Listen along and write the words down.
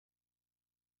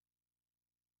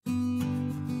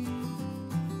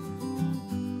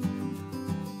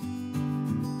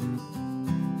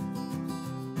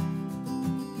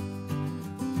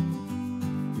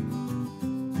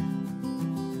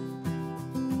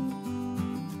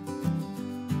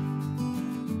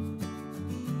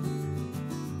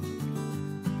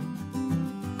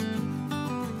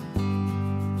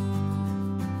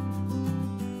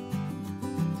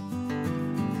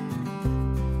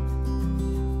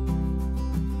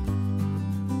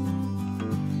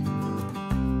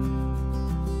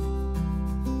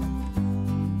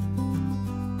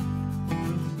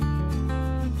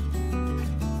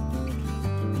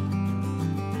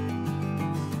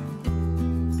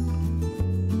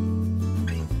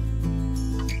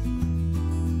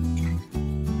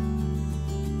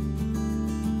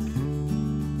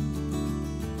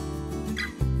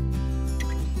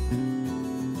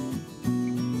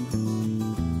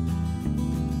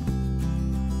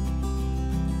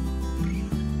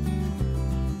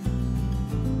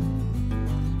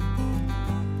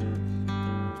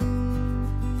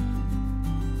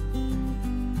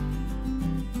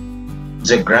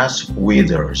The grass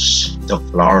withers, the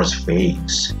flowers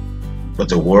fades, but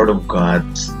the word of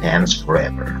God stands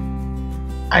forever.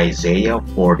 Isaiah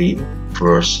 40,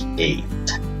 verse 8.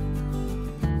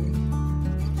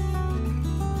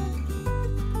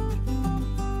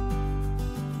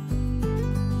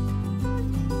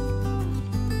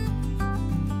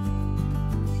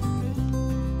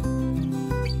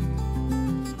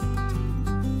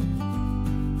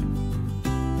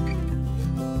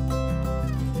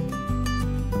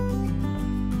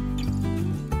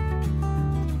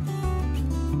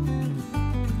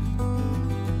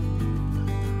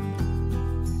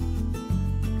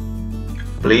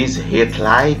 Please hit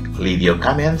like, leave your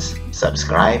comments,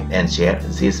 subscribe and share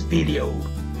this video.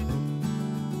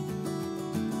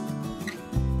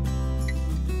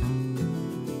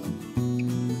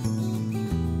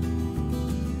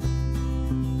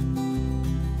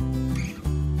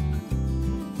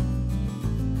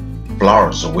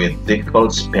 Flowers with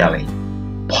difficult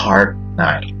spelling, Part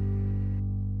 9.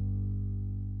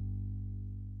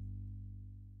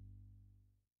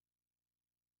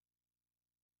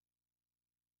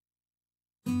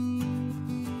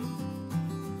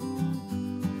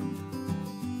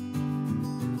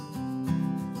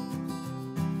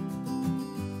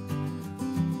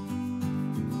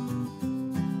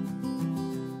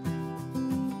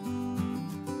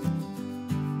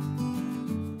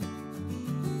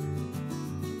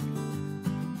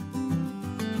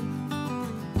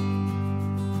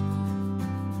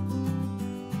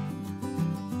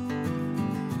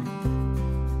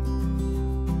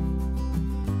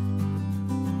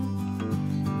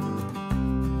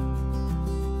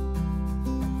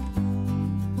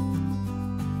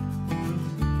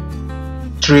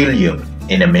 Trillium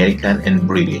in American and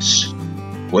British,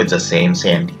 with the same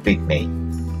scientific name.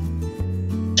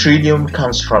 Trillium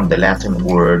comes from the Latin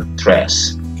word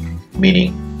tres,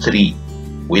 meaning three,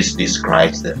 which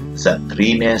describes the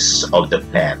threeness of the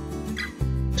plant.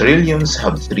 Trilliums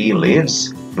have 3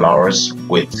 leaves, flowers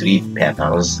with 3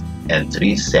 petals and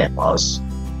 3 sepals,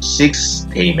 6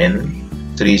 stamen,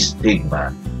 3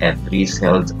 stigma, and 3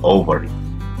 celled ovary,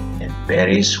 and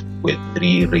berries with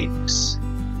 3 ribs.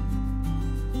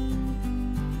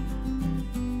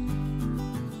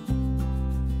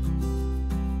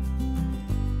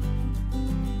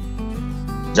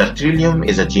 The Trillium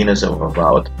is a genus of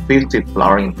about 50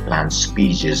 flowering plant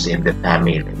species in the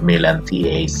family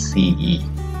Millantiaceae.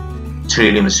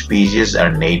 Trillium species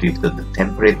are native to the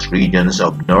temperate regions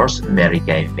of North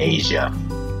America and Asia,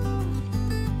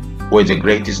 with the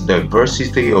greatest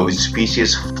diversity of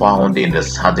species found in the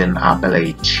southern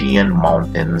Appalachian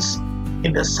Mountains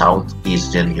in the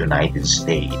southeastern United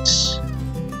States.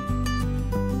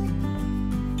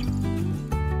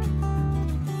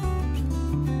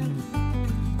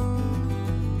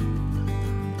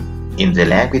 In the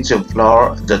language of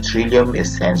flower, the Trillium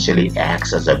essentially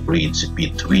acts as a bridge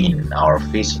between our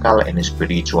physical and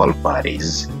spiritual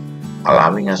bodies,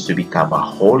 allowing us to become a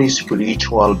wholly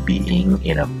spiritual being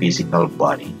in a physical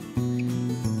body.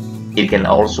 It can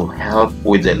also help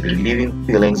with the relieving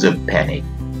feelings of panic.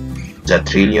 The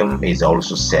Trillium is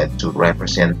also said to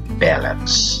represent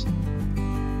balance.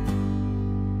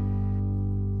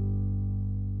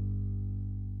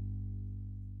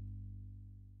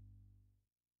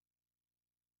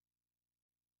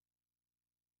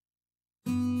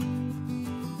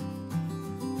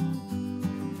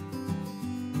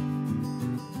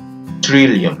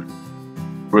 Trillium,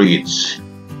 bridge,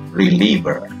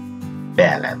 reliever,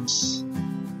 balance.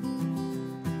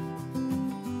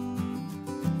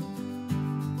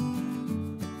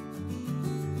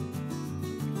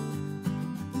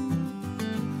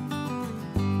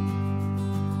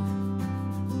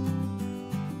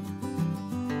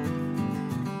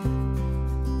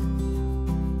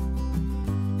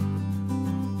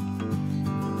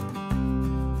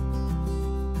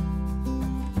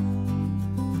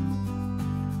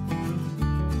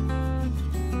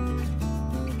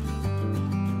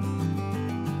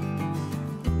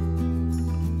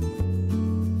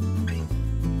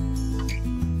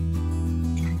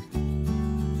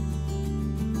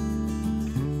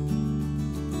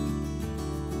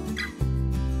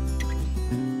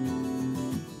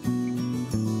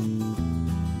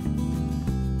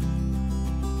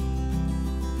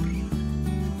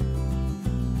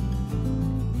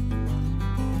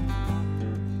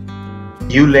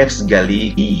 Ulex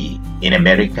gallii in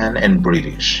American and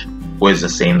British, with the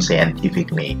same scientific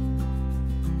name.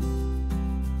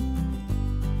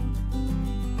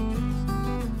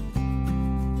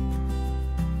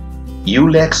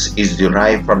 Ulex is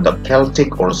derived from the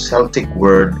Celtic or Celtic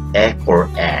word ek or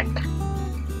ak,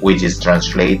 which is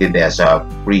translated as a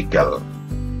prickle,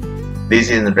 This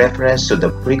is in reference to the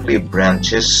prickly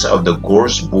branches of the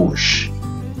gorse bush.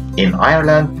 In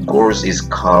Ireland, gorse is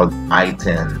called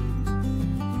aithin,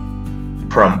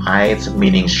 from ait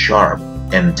meaning sharp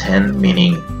and ten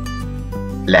meaning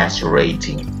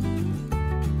lacerating.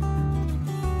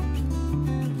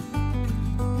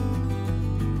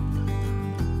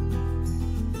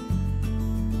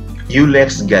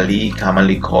 Ulex gallii,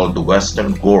 commonly called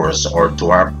western gorse or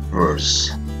dwarf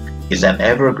furze, is an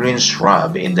evergreen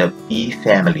shrub in the pea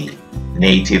family,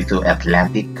 native to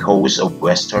Atlantic coast of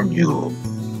Western Europe,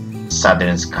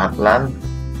 southern Scotland,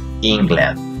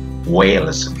 England,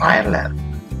 Wales, Ireland,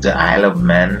 the Isle of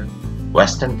Man,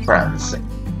 western France,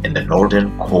 and the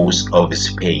northern coast of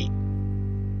Spain.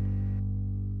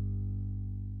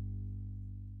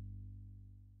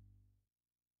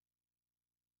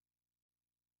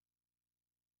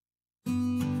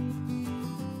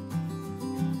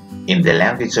 In the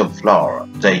language of flower,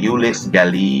 the Ulex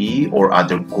gallii or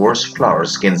other gorse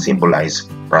flowers can symbolize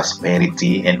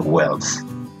prosperity and wealth,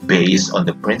 based on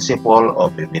the principle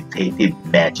of imitative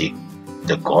magic,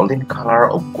 the golden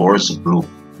color of gorse bloom.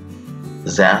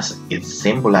 Thus, it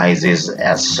symbolizes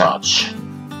as such.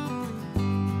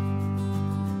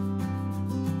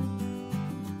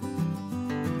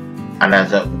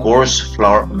 Another gorse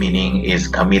flower meaning is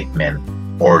commitment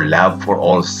or love for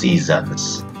all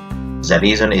seasons. The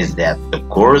reason is that the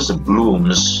gorse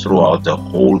blooms throughout the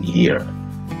whole year.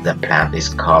 The plant is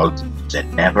called the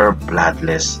never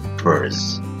bloodless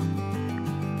furze.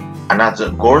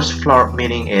 Another gorse flower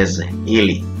meaning is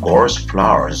healing. Gorse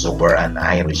flowers were an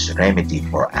Irish remedy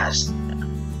for asthma.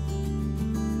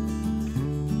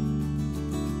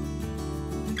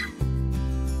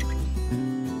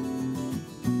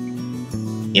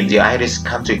 In the Irish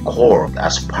country Cork,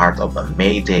 as part of a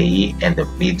May Day and the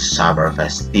midsummer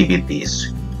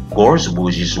festivities, gorse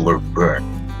bushes were burned.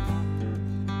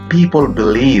 People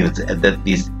believed that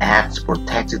these acts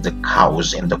protected the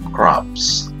cows and the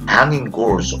crops. Hanging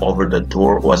gorse over the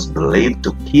door was believed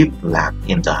to keep luck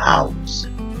in the house.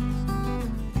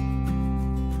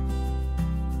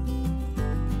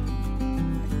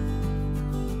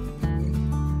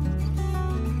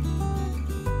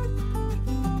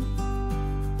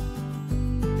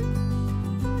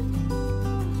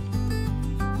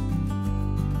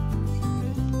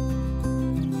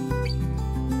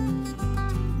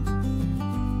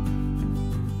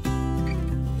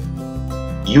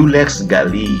 Ulex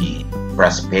gallii,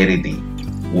 prosperity,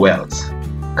 wealth,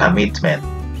 commitment,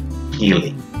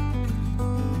 healing.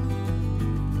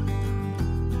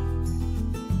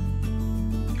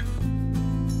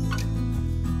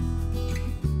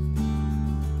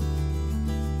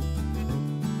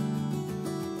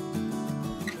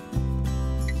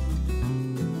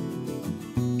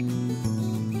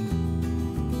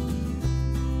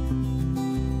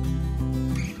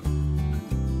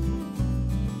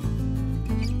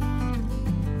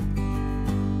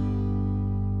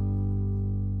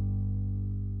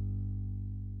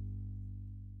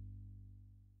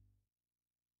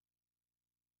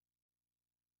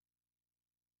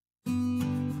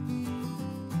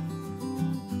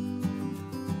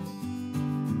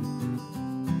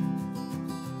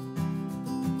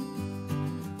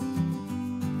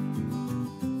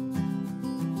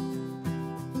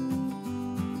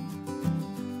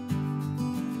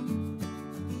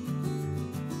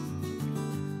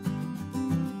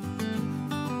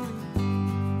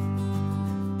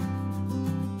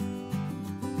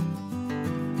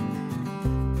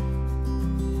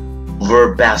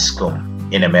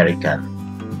 Verbascum in American,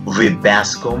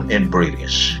 Verbascum in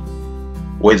British,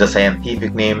 with the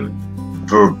scientific name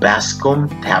Verbascum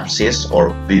tapsus or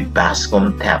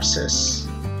Verbascum tapsus.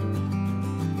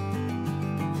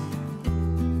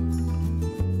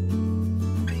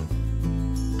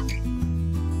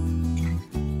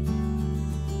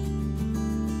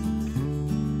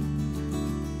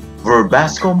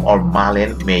 Verbascum or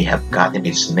Mullien may have gotten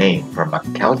its name from a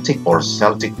Celtic or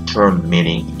Celtic term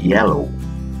meaning yellow,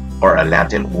 or a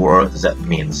Latin word that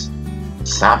means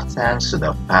soft thanks to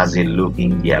the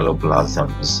fuzzy-looking yellow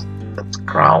blossoms that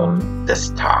crown the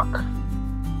stalk.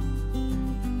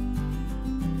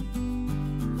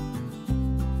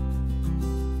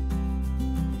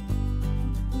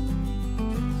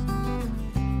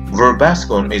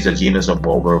 Verbascum is a genus of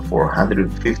over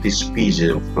 450 species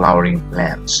of flowering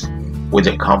plants with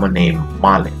the common name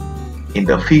Mullien in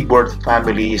the figwort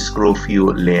family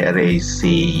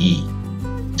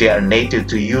Scrophulariaceae. They are native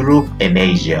to Europe and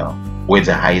Asia, with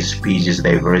the highest species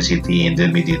diversity in the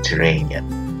Mediterranean.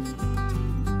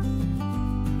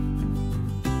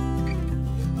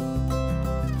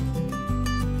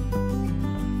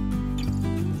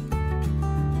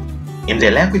 In the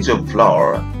language of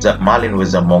flower, the Mullien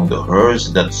was among the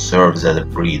herbs that serves as a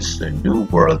bridge to New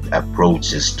World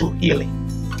approaches to healing.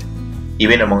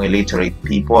 Even among illiterate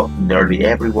people, nearly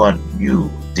everyone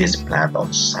knew this plant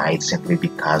on sight simply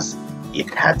because it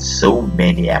had so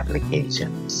many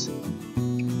applications.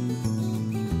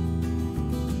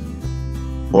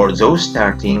 For those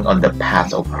starting on the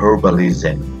path of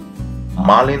herbalism,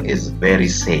 Mullien is very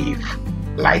safe.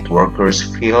 Light workers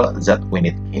feel that when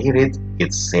it carried,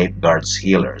 it safeguards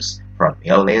healers from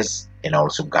illness and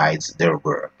also guides their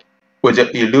work.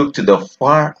 Whether you look to the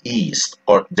Far East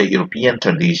or the European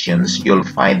traditions, you'll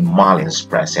find Mullien's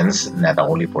presence not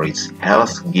only for its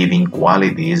health-giving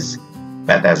qualities,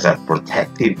 but as a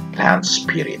protective plant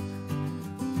spirit.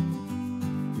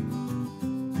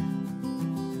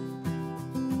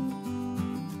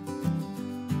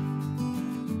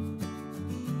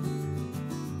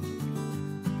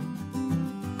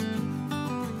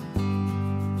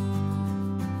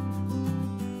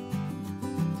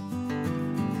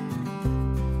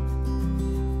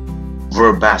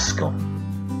 Verbascum,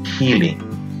 healing,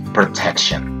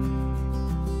 protection.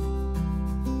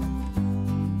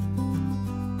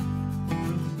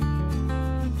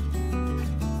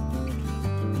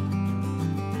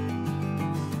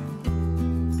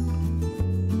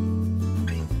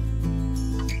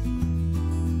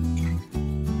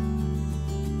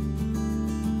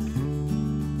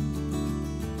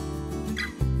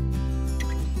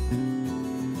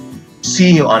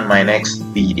 See you on my next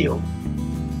video.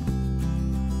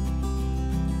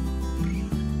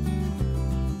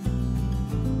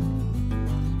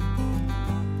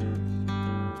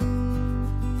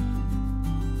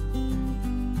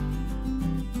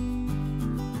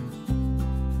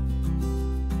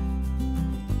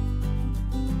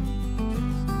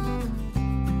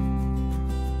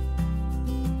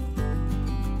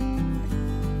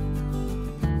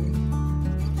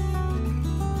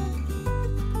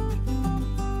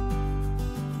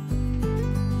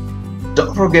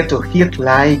 Don't forget to hit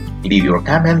like, leave your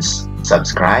comments,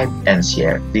 subscribe, and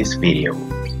share this video.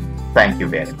 Thank you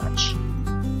very much.